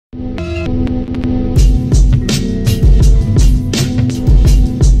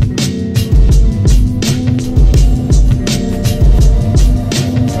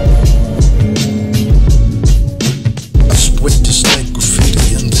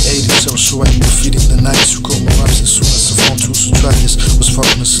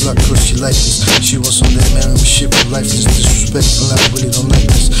She was on that married ship of life, just disrespectful. I really don't like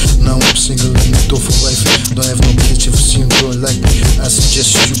this. Now I'm single and not door for wife. Don't have no kids if you see me girl like me. I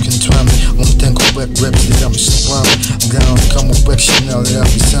suggest you can try me. I won't think of back raps, they got me sublime. I'm gonna come with back Chanel that I'll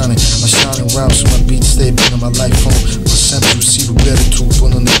be signing. My shining rhymes with my beats, they bring on my life home. My sample receiver better to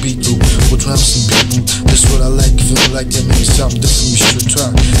put on the beat loop. With rhymes and beat loop, that's what I like. If you don't like that, maybe something different, you should try.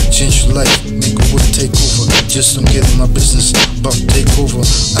 Change your life, make a wood take over. Just don't get in my business, about to take over.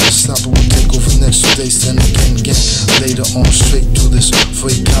 I can stop it, we'll take over next day, stand again. Later on, straight to this for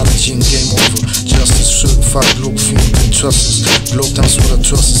ecology and game over. Justice certified, Globalfirm can trust us. Globe dance what I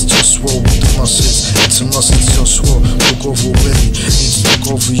trust is JustWar with the muscles. It's a must, it's JustWar. Look over already, need to look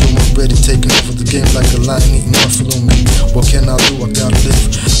over you already. Taking over the game like a lion eating buffalo meat. What can I do? I gotta live.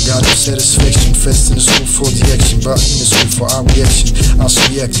 Got no satisfaction, fast in the school for the action, but in the school for our reaction. I was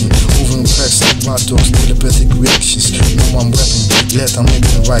reacting, moving packs like my dogs, telepathic reactions. No, I'm rapping, glad I'm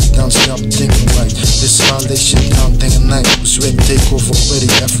making it right. Down to I'm thinking right. This is how they shit down day and night. Was ready to take over already.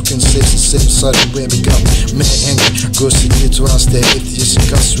 African slaves and slaves inside the web. It got me mad angry. Girls to get to us, they're atheists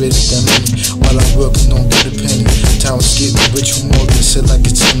incarcerated that many. While I'm working, don't get a penny. Time was getting rich from more than said like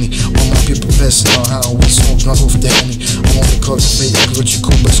it's any. All my people passing out how we smoke, not off the honey. I want to cultivate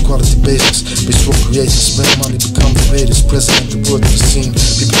ecological best quality basis. Bespoke creators, spend money, become the greatest. President, the world of the scene.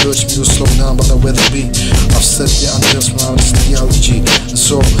 People urge me to slow down, but I'd rather be. I've said the unjust when I was the ecology. And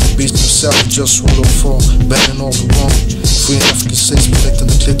so, beast himself, just rule of fall, banning all the wrong. Free African slaves, protecting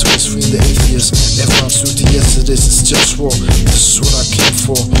the clitoris, free the atheists. Everyone's through the yesterdays, it's JustWar. This is what I came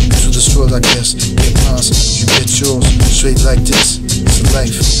for, to this world I guess. Get mine, you get yours, straight like this. It's a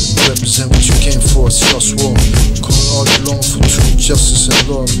life, represent what you came for, it's JustWar. Calling all along for truth, justice and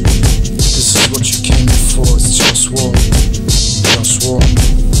love. This is what you came for, it's JustWar. JustWar.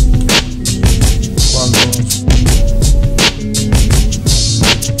 One love.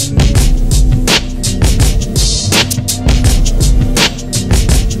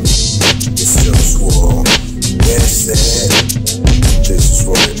 This is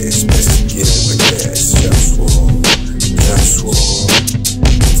what it is, best to get it with that. It's JustWar, JustWar.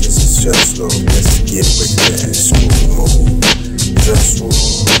 This is JustWar, best to get it with that. School mode, JustWar.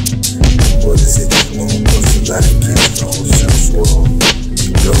 What is it you want? Cause the life keeps on.